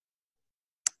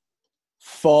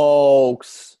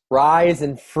Folks? Rise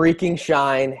and freaking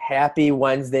shine. Happy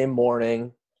Wednesday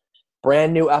morning.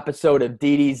 Brand new episode of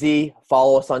DDZ.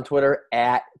 Follow us on Twitter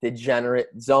at Degenerate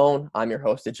Zone. I'm your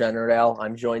host, Degenerate Al.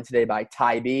 I'm joined today by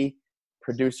Ty B.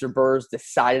 Producer Burrs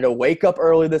decided to wake up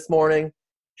early this morning.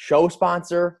 Show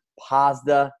sponsor,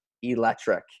 Pazda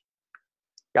Electric.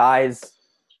 Guys,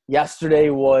 yesterday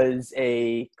was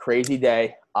a crazy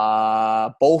day.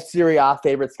 Both Serie A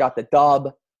favorites got the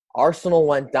dub. Arsenal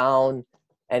went down.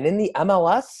 And in the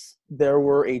MLS, there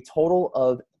were a total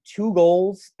of 2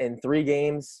 goals in 3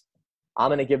 games. I'm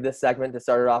going to give this segment to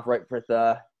start it off right with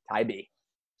Ty B.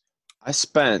 I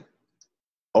spent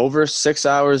over 6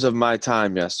 hours of my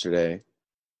time yesterday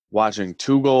watching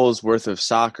 2 goals worth of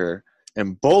soccer,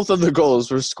 and both of the goals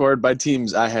were scored by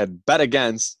teams I had bet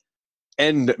against,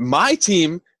 and my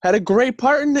team had a great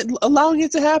part in allowing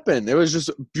it to happen. It was just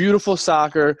beautiful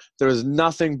soccer. There was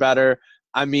nothing better.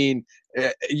 I mean,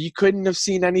 you couldn't have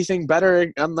seen anything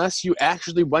better unless you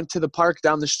actually went to the park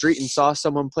down the street and saw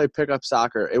someone play pickup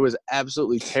soccer. It was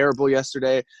absolutely terrible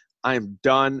yesterday. I am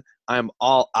done. I am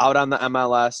all out on the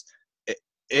MLS.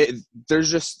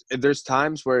 There's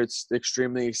times where it's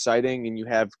extremely exciting and you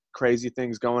have crazy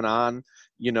things going on,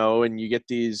 and you get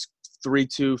these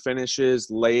 3-2 finishes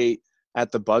late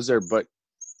at the buzzer. But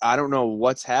I don't know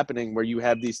what's happening where you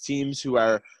have these teams who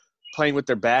are playing with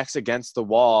their backs against the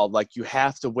wall. Like, you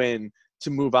have to win to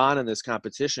move on in this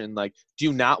competition. Like, do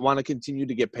you not want to continue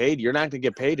to get paid? You're not going to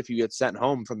get paid if you get sent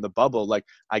home from the bubble. Like,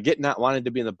 I get not wanting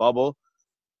to be in the bubble,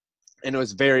 and it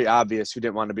was very obvious who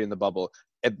didn't want to be in the bubble.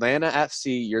 Atlanta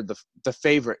FC, you're the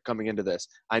favorite coming into this.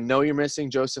 I know you're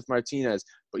missing Joseph Martinez,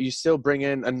 but you still bring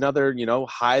in another,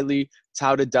 highly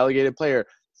touted delegated player.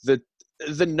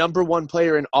 The number 1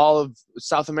 player in all of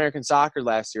South American soccer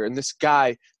last year, and this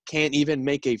guy can't even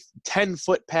make a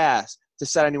 10-foot pass to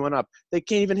set anyone up. They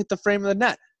can't even hit the frame of the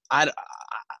net.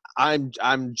 I'm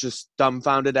just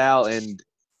dumbfounded, Al, and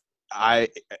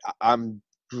I'm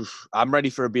ready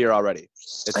for a beer already.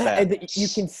 It's bad. And you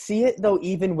can see it, though,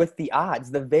 even with the odds.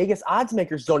 The Vegas odds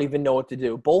makers don't even know what to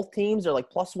do. Both teams are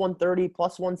like plus 130,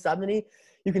 plus 170.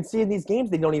 You can see in these games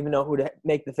they don't even know who to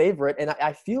make the favorite. And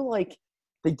I feel like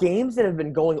the games that have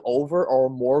been going over or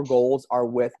more goals are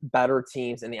with better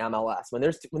teams in the MLS. When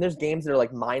there's games that are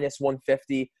like minus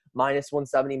 150, minus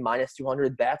 170, minus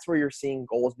 200, that's where you're seeing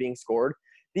goals being scored.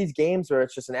 These games where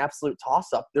it's just an absolute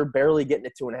toss-up, they're barely getting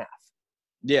to 2.5.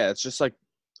 Yeah, it's just like,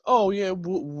 oh, yeah,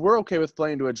 we're okay with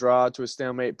playing to a draw, to a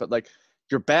stalemate, but, like,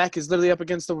 your back is literally up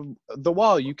against the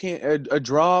wall. You can't – a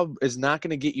draw is not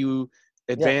going to get you –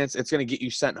 advance. It's going to get you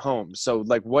sent home. So,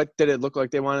 like, what did it look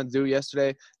like they wanted to do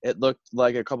yesterday? It looked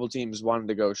like a couple teams wanted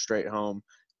to go straight home,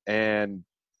 and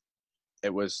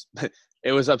it was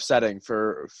upsetting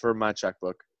for my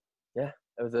checkbook. Yeah,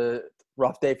 it was a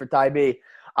rough day for Ty B.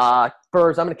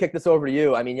 Burrs, I'm going to kick this over to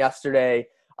you. I mean, yesterday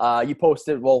you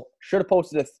should have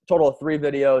posted a total of 3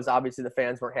 videos. Obviously, the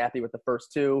fans weren't happy with the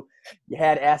first 2. You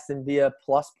had Aston Villa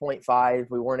plus 0.5.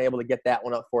 We weren't able to get that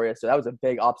one up for you. So that was a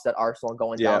big upset. Arsenal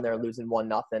going down there, losing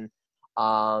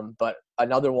 1-0. But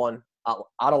another one,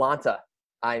 Atalanta.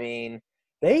 I mean,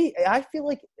 I feel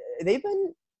like they've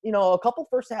been, a couple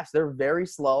first halves. They're very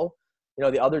slow.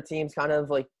 The other teams kind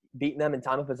of like beating them in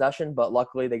time of possession, but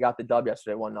luckily they got the dub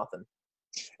yesterday, 1-0.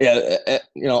 Yeah,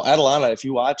 Atalanta, if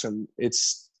you watch them,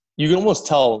 you can almost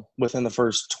tell within the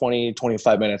first 20,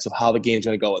 25 minutes of how the game's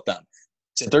going to go with them.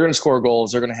 So if they're going to score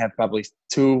goals, they're going to have probably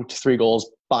 2 to 3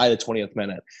 goals by the 20th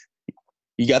minute.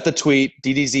 You got the tweet.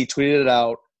 DDZ tweeted it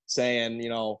out saying,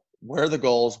 where are the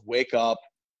goals? Wake up.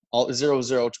 All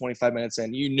 0-0, 25 minutes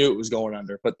in. You knew it was going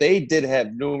under. But they did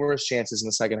have numerous chances in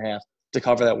the second half to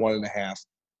cover that 1.5.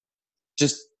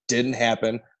 Just didn't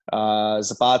happen.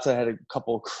 Zapata had a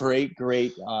couple great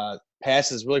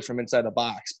passes really from inside the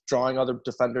box, drawing other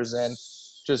defenders in,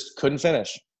 just couldn't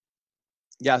finish.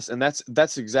 Yes, and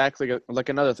that's exactly like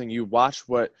another thing. You watch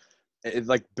what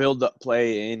like build-up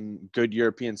play in good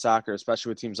European soccer,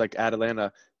 especially with teams like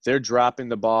Atalanta. They're dropping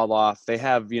the ball off. They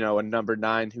have, a number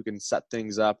 9 who can set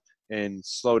things up and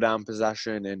slow down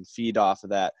possession and feed off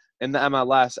of that. In the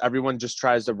MLS, everyone just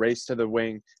tries to race to the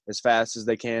wing as fast as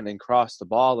they can and cross the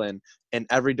ball in, and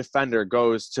every defender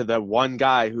goes to the one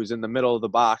guy who's in the middle of the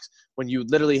box when you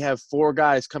literally have 4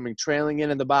 guys coming trailing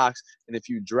in the box, and if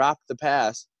you drop the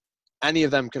pass, any of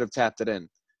them could have tapped it in.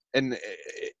 And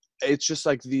it's just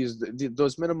like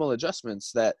those minimal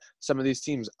adjustments that some of these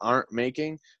teams aren't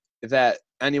making, that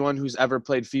anyone who's ever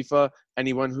played FIFA,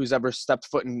 anyone who's ever stepped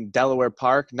foot in Delaware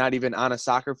Park, not even on a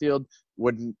soccer field,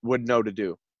 would know to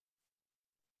do.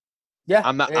 Yeah,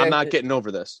 I'm not getting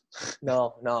over this.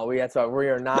 No, that's why we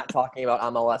are not talking about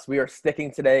MLS. We are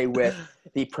sticking today with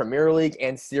the Premier League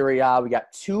and Serie A. We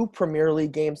got 2 Premier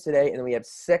League games today, and then we have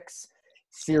 6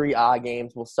 Serie A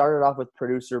games. We'll start it off with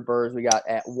producer Burrs. We got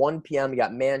at 1 p.m. We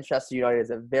got Manchester United as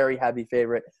a very heavy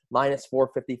favorite, minus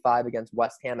 455 against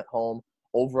West Ham at home.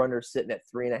 Over under sitting at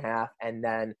 3.5, and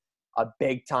then a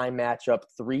big time matchup,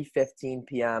 3:15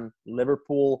 p.m.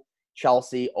 Liverpool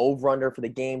Chelsea over under for the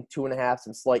game, 2.5,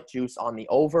 some slight juice on the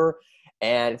over.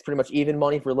 And it's pretty much even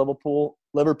money for Liverpool,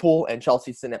 and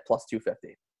Chelsea sitting at plus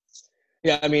 250.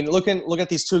 Yeah, I mean, look at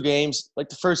these 2 games. Like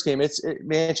the first game, it's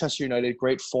Manchester United,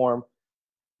 great form,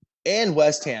 and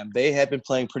West Ham. They have been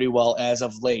playing pretty well as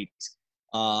of late.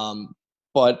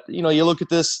 But you look at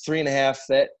this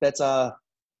 3.5. That's a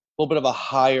little bit of a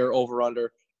higher over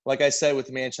under. Like I said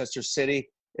with Manchester City,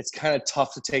 it's kind of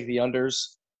tough to take the unders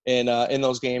in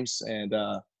those games, and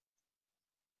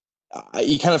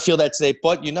you kind of feel that today.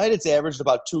 But United's averaged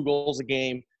about 2 goals a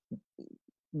game.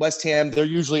 West Ham, they're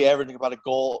usually averaging about a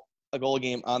goal a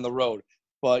game on the road.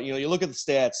 But you look at the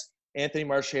stats. Anthony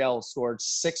Martial scored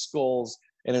 6 goals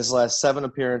in his last 7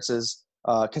 appearances,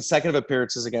 consecutive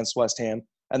appearances against West Ham.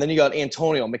 And then you got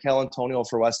Mikel Antonio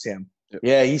for West Ham. Yep.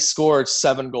 Yeah, he scored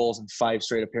 7 goals in 5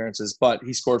 straight appearances, but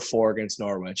he scored 4 against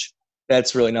Norwich.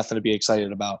 That's really nothing to be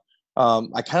excited about.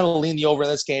 I kind of lean the over in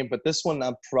this game, but this one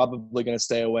I'm probably going to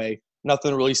stay away.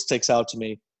 Nothing really sticks out to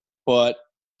me. But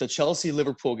the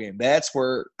Chelsea-Liverpool game, that's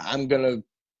where it's going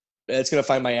to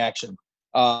find my action.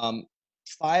 5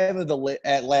 of the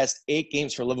last 8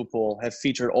 games for Liverpool have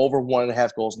featured over 1.5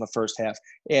 goals in the first half.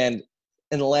 And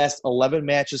in the last 11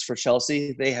 matches for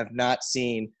Chelsea, they have not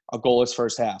seen a goalless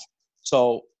first half.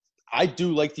 So I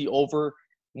do like the over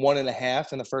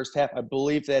 1.5 in the first half. I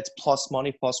believe that's plus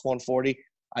money, plus 140.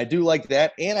 I do like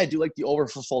that, and I do like the over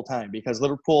for full time because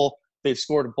Liverpool, they've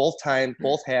scored both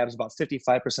halves, about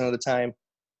 55% of the time.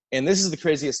 And this is the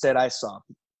craziest stat I saw.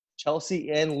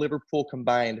 Chelsea and Liverpool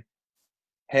combined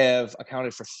have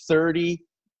accounted for 30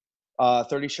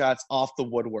 shots off the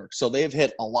woodwork. So they've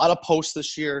hit a lot of posts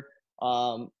this year.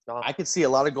 I could see a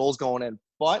lot of goals going in,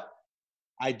 but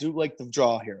I do like the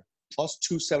draw here. Plus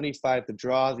 275, the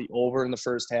draw, the over in the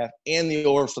first half, and the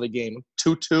over for the game.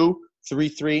 2-2,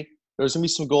 3-3. There's going to be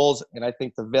some goals, and I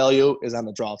think the value is on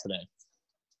the draw today.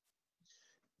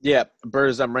 Yeah,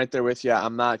 Burrs, I'm right there with you.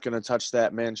 I'm not going to touch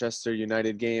that Manchester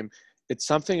United game. It's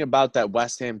something about that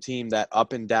West Ham team, that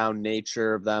up and down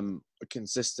nature of them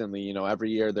consistently.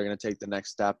 Every year they're going to take the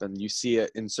next step, and you see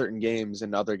it in certain games.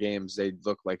 In other games, they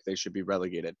look like they should be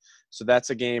relegated. So that's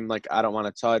a game like I don't want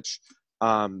to touch.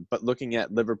 But looking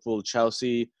at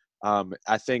Liverpool-Chelsea,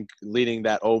 I think leading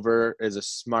that over is a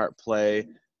smart play.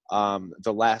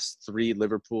 The last 3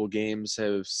 Liverpool games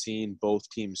have seen both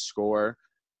teams score.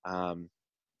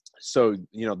 So,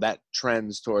 that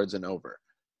trends towards an over.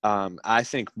 I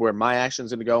think where my action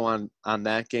is going to go on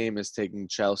that game is taking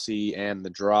Chelsea and the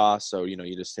draw. So,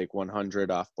 you just take 100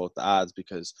 off both the odds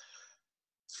because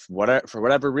for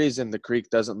whatever reason, the Creek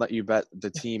doesn't let you bet the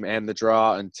team and the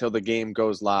draw until the game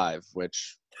goes live,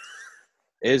 which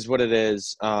is what it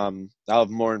is. I'll have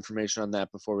more information on that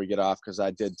before we get off because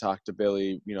I did talk to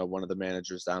Billy, one of the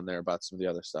managers down there, about some of the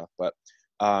other stuff. But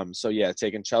so, yeah,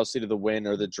 taking Chelsea to the win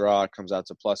or the draw comes out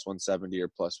to plus 170 or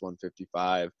plus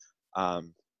 155. I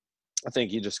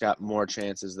think you just got more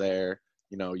chances there.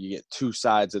 You get 2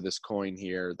 sides of this coin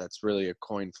here. That's really a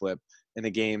coin flip in a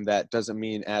game that doesn't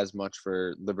mean as much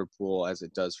for Liverpool as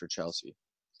it does for Chelsea.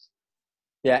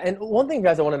 Yeah, and one thing,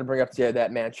 guys, I wanted to bring up to you,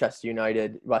 that Manchester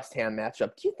United-West Ham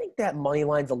matchup. Do you think that money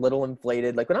line's a little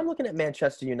inflated? Like, when I'm looking at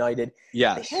Manchester United,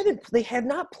 yes, they have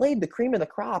not played the cream of the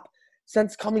crop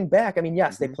since coming back. I mean,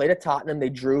 yes, they played at Tottenham. They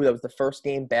drew. That was the first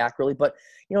game back, really. But,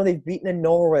 they've beaten a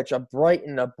Norwich, a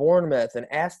Brighton, a Bournemouth, an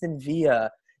Aston Villa,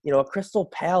 a Crystal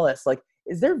Palace. Like,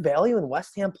 is there value in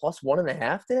West Ham plus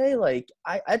 1.5 today? Like,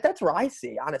 I that's where I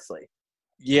see, honestly.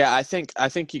 Yeah, I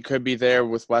think you could be there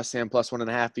with West Ham plus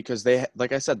 1.5 because they,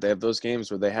 like I said, they have those games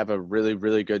where they have a really,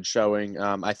 really good showing.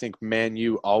 I think Man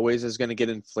U always is going to get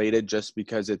inflated just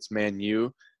because it's Man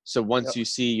U. So once you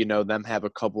see, them have a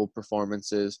couple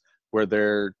performances where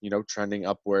they're, trending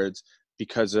upwards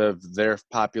because of their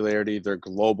popularity, their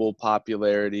global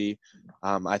popularity,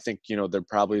 I think, they're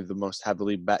probably the most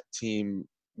heavily bet team,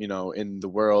 in the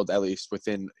world, at least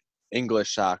within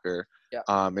English soccer.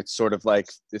 Yeah. It's sort of like,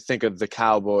 think of the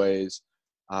Cowboys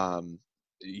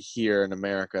here in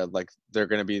America. Like, they're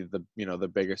going to be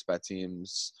the biggest bet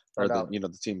teams, or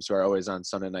the teams who are always on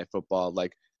Sunday Night Football.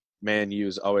 Like, Man U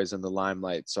is always in the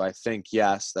limelight. So I think,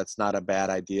 yes, that's not a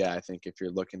bad idea. I think if you're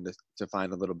looking to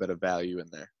find a little bit of value in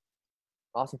there.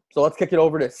 Awesome. So let's kick it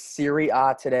over to Serie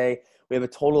A today. We have a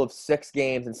total of 6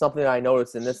 games, and something that I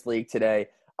noticed in this league today,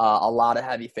 a lot of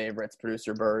heavy favorites,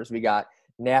 producer Burrs. We got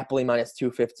Napoli minus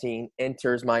 215,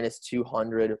 Inter's minus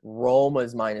 200,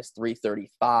 Roma's minus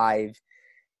 335.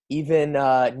 Even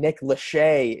Nick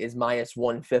Lachey is minus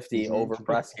 150 over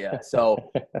Brescia. So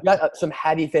you got some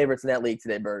heavy favorites in that league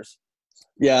today, Burrs.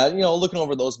 Yeah, looking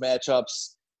over those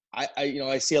matchups,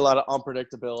 I see a lot of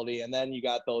unpredictability, and then you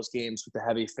got those games with the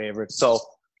heavy favorites. So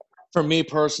for me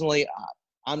personally,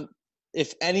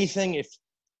 if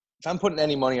I'm putting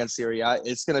any money on Serie A,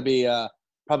 it's going to be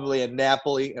probably a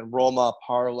Napoli and Roma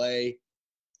parlay.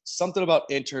 Something about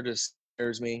Inter just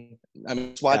scares me. I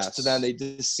mean, just watching to them, they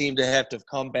just seem to have to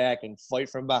come back and fight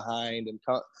from behind, and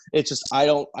it's just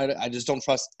I just don't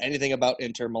trust anything about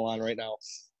Inter Milan right now.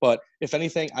 But if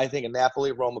anything, I think a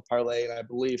Napoli-Roma parlay, and I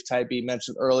believe Ty B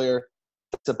mentioned earlier,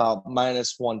 it's about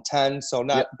minus 110, so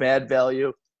not bad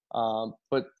value.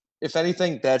 But if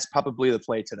anything, that's probably the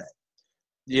play today.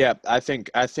 Yeah, I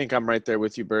think I'm right there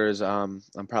with you, Burrs. I'm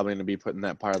probably going to be putting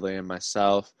that parlay in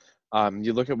myself.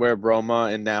 You look at where Roma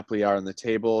and Napoli are on the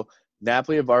table.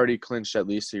 Napoli have already clinched at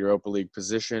least a Europa League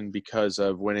position because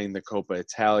of winning the Coppa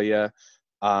Italia.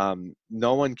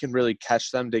 No one can really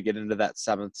catch them to get into that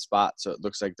 7th spot. So it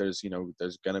looks like there's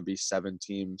going to be 7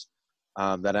 teams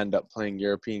that end up playing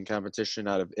European competition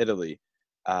out of Italy.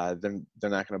 They're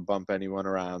not going to bump anyone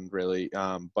around really.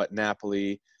 But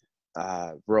Napoli,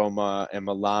 Roma, and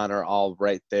Milan are all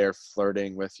right there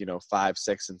flirting with 5,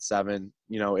 6, and 7.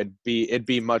 It'd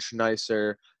be much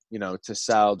nicer to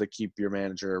sell to keep your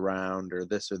manager around or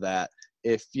this or that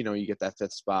if you get that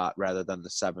 5th spot rather than the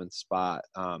 7th spot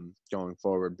going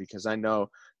forward, because I know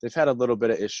they've had a little bit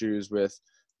of issues with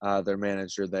their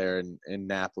manager there in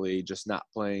Napoli just not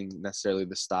playing necessarily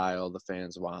the style the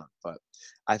fans want. But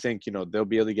I think they'll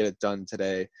be able to get it done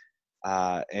today.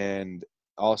 And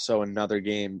also another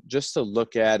game just to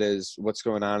look at is what's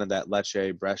going on in that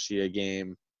Lecce-Brescia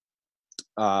game.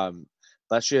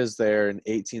 Lecce is there in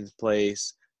 18th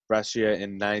place, Brescia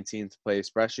in 19th place.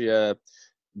 Brescia,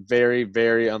 very,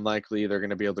 very unlikely they're going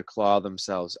to be able to claw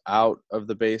themselves out of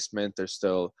the basement. They're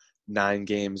still 9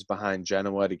 games behind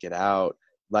Genoa to get out.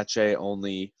 Lecce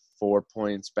only 4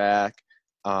 points back.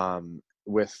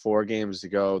 With 4 games to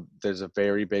go, there's a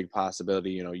very big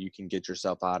possibility, you can get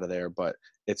yourself out of there, but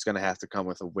it's going to have to come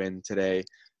with a win today.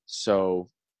 So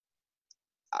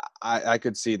I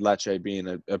could see Lecce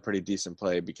being a pretty decent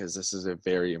play because this is a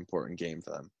very important game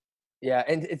for them. Yeah,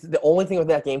 and it's the only thing with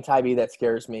that game, Tybee, that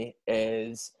scares me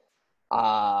is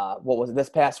what was it? This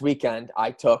past weekend,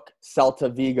 I took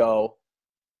Celta Vigo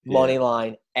money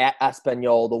line at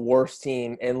Espanyol, the worst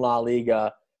team in La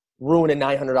Liga, ruined a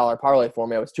 $900 parlay for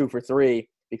me. I was 2 for 3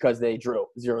 because they drew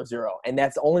 0-0. And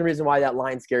that's the only reason why that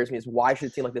line scares me is why should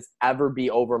a team like this ever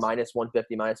be over minus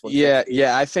 150, minus 160?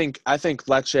 Yeah, I think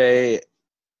Lecce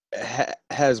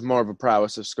has more of a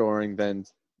prowess of scoring than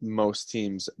most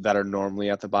teams that are normally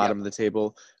at the bottom of the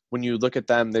table. When you look at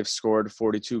them, they've scored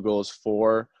 42 goals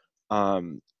for.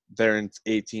 They're in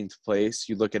 18th place.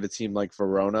 You look at a team like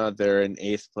Verona, they're in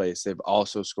 8th place. They've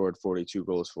also scored 42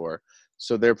 goals for.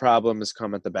 So their problem has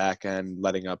come at the back end,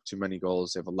 letting up too many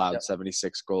goals. They've allowed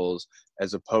 76 goals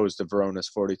as opposed to Verona's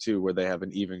 42, where they have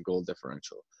an even goal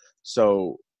differential.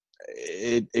 So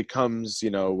it comes,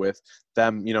 with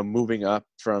them, moving up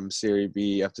from Serie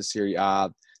B up to Serie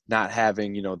A, not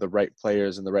having, the right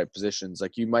players in the right positions.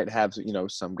 Like you might have,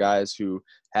 some guys who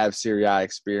have Serie A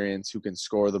experience who can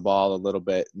score the ball a little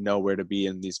bit, know where to be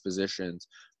in these positions.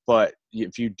 But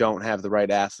if you don't have the right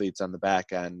athletes on the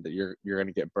back end, you're going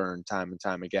to get burned time and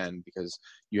time again because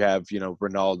you have,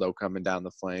 Ronaldo coming down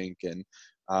the flank and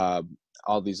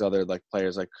all these other like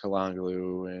players like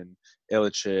Kalanglu and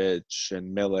Ilicic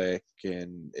and Milik,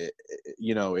 and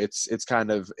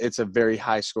it's a very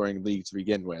high scoring league to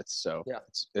begin with, so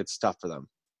it's tough for them.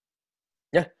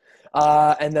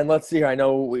 And then let's see here. I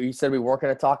know we said we weren't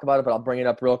going to talk about it, but I'll bring it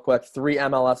up real quick. 3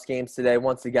 MLS games today.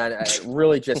 Once again,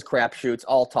 really just crapshoots,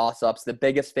 all toss-ups. The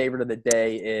biggest favorite of the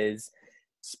day is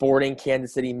Sporting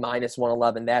Kansas City minus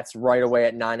 111. That's right away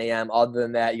at 9 a.m. Other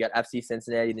than that, you got FC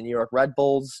Cincinnati, the New York Red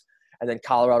Bulls, and then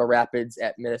Colorado Rapids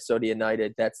at Minnesota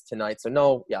United. That's tonight.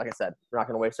 So, like I said, we're not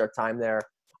going to waste our time there.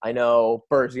 I know,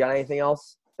 Burrs, you got anything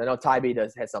else? I know Tybee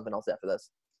has something else after this.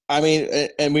 I mean,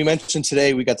 and we mentioned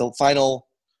today we got the final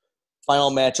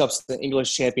matchups, the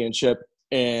English Championship,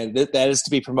 and that is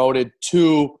to be promoted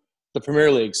to the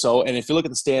Premier League. So, and if you look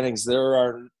at the standings,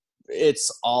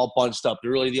 it's all bunched up.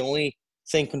 Really, the only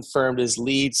thing confirmed is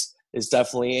Leeds is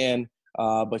definitely in,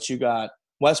 but you got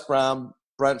West Brom,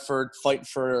 Brentford fighting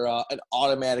for an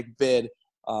automatic bid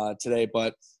today.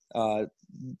 But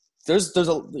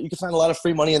you can find a lot of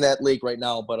free money in that league right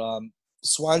now. But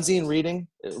Swansea and Reading,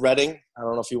 I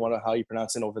don't know if you want to how you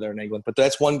pronounce it over there in England, but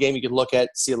that's one game you could look at,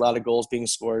 see a lot of goals being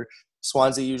scored.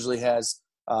 Swansea usually has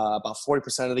about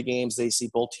 40% of the games they see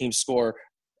both teams score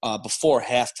before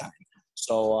halftime.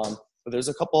 So there's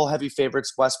a couple heavy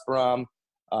favorites: West Brom,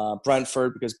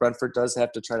 Brentford, because Brentford does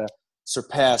have to try to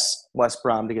surpass West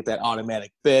Brom to get that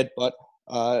automatic bid. But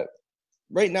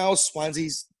right now,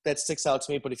 Swansea's that sticks out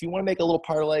to me. But if you want to make a little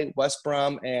parlay, West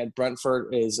Brom and Brentford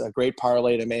is a great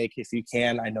parlay to make if you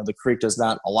can. I know the Creek does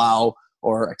not allow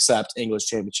or accept English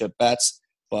Championship bets,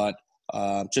 but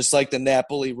just like the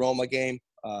Napoli-Roma game,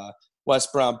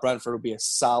 West Brom Brentford will be a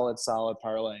solid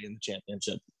parlay in the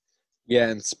championship. Yeah,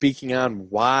 and speaking on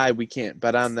why we can't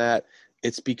bet on that,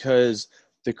 it's because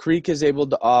the Creek is able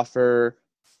to offer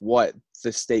what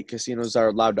the state casinos are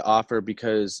allowed to offer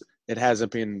because it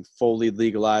hasn't been fully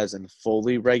legalized and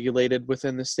fully regulated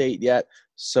within the state yet.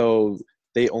 So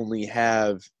they only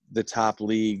have the top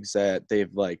leagues that they've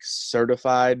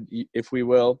certified, if we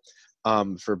will,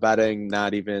 for betting,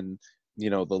 not even,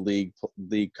 the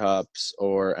league cups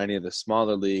or any of the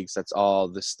smaller leagues. That's all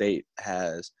the state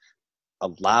has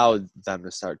allowed them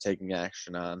to start taking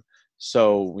action on.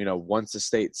 So, once the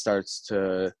state starts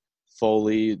to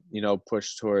fully,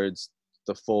 push towards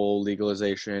the full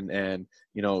legalization and,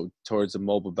 towards the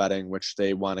mobile betting, which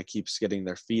they want to keep getting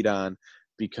their feet on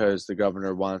because the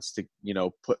governor wants to,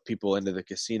 put people into the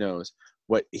casinos.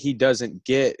 What he doesn't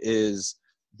get is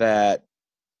that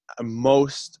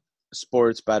most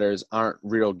sports bettors aren't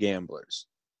real gamblers,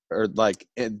 or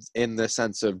in the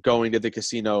sense of going to the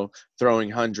casino,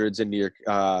 throwing hundreds into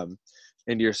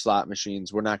your slot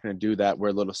machines. We're not going to do that. We're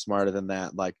a little smarter than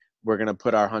that. We're going to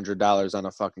put our $100 on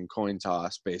a fucking coin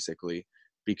toss, basically,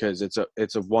 because it's a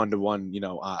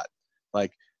 1-to-1, odd.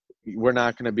 We're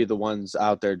not going to be the ones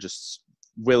out there just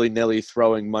willy-nilly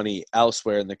throwing money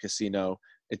elsewhere in the casino.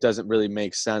 It doesn't really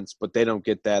make sense, but they don't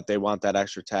get that. They want that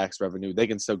extra tax revenue. They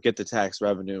can still get the tax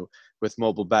revenue with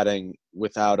mobile betting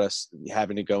without us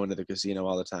having to go into the casino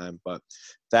all the time. But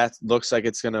that looks like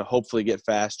it's going to hopefully get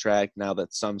fast-tracked now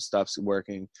that some stuff's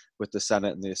working with the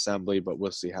Senate and the Assembly, but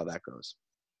we'll see how that goes.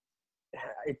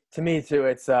 To me, too,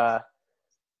 it's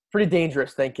pretty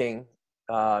dangerous thinking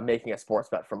making a sports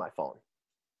bet from my phone.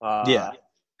 Yeah.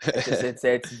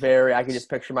 It's very – I can just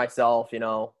picture myself,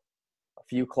 a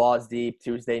few claws deep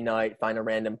Tuesday night, find a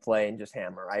random play and just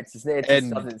hammer. Right?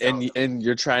 And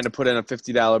you're trying to put in a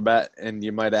 $50 bet and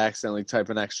you might accidentally type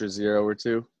an extra 0 or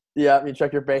 2. Yeah, you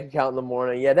check your bank account in the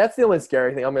morning. Yeah, that's the only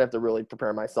scary thing. I'm gonna have to really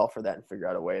prepare myself for that and figure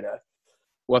out a way to.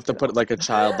 We'll have to put a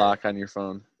child lock on your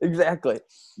phone. Exactly.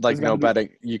 No betting.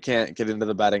 You can't get into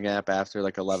the betting app after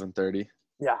 11:30.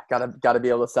 Yeah, gotta be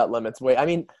able to set limits. Wait, I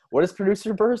mean, what does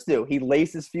producer Burrs do? He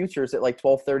laces futures at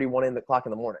 12:30, 1 o'clock in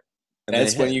the morning.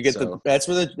 That's when you get that's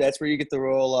where you get the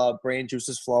real brain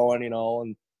juices flowing,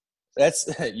 and that's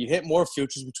you hit more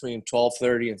futures between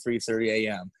 12:30 and 3:30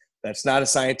 a.m. That's not a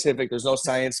scientific. There's no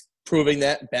science proving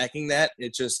that, backing that.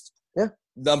 It just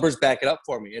numbers back it up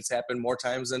for me. It's happened more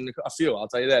times than a few. I'll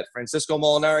tell you that. Francisco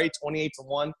Molinari,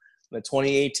 28-1, in the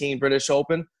 2018 British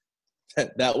Open.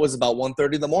 That was about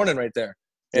 1:30 in the morning right there.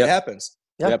 It happens.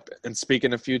 Yep. And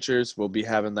speaking of futures, we'll be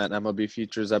having that MLB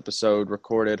futures episode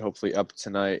recorded, hopefully up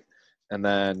tonight. And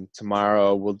then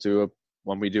tomorrow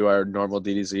when we do our normal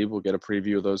DDZ, we'll get a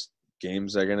preview of those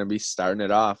games that are going to be starting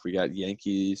it off. We got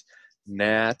Yankees,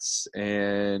 Nats,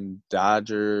 and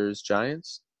Dodgers,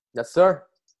 Giants. Yes, sir.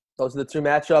 Those are the two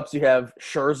matchups. You have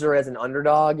Scherzer as an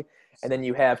underdog, and then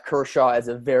you have Kershaw as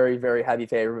a very, very heavy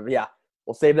favorite. But yeah,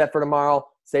 we'll save that for tomorrow.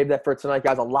 Save that for tonight,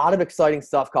 guys. A lot of exciting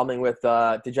stuff coming with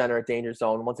Degenerate Danger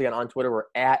Zone. Once again, on Twitter, we're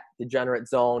at Degenerate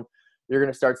Zone. You're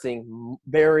going to start seeing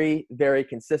very, very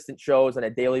consistent shows on a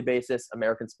daily basis.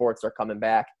 American sports are coming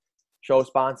back. Show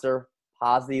sponsor,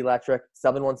 Pause the Electric,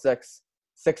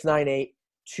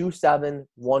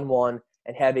 716-698-2711,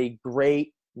 and have a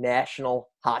great National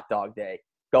Hot Dog Day.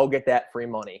 Go get that free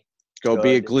money. Go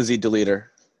be a glizzy deleter.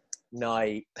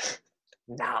 Night.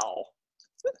 Now.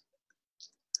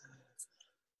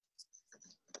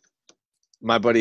 My buddy